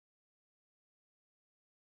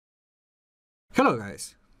Hello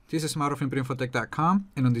guys, this is Mauro from ImperioInfotech.com,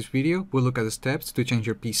 and on this video we'll look at the steps to change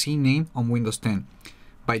your PC name on Windows 10.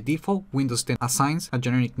 By default, Windows 10 assigns a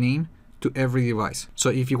generic name to every device. So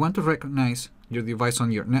if you want to recognize your device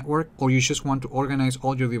on your network, or you just want to organize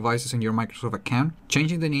all your devices in your Microsoft account,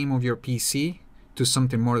 changing the name of your PC to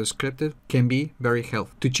something more descriptive can be very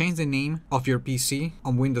helpful. To change the name of your PC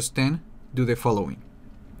on Windows 10, do the following.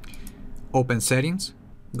 Open Settings,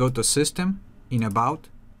 go to System, in About,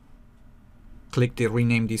 click the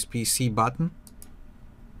Rename this PC button,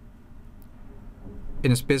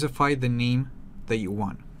 and specify the name that you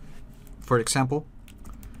want. For example,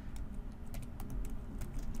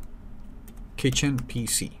 Kitchen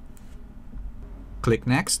PC. Click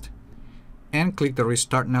Next, and click the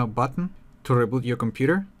Restart Now button to reboot your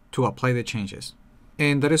computer to apply the changes.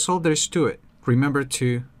 And that is all there is to it. Remember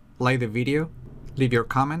to like the video, leave your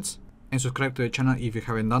comments, and subscribe to the channel if you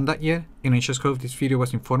haven't done that yet. And I just hope this video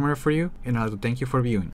was informative for you, and I'd like to thank you for viewing.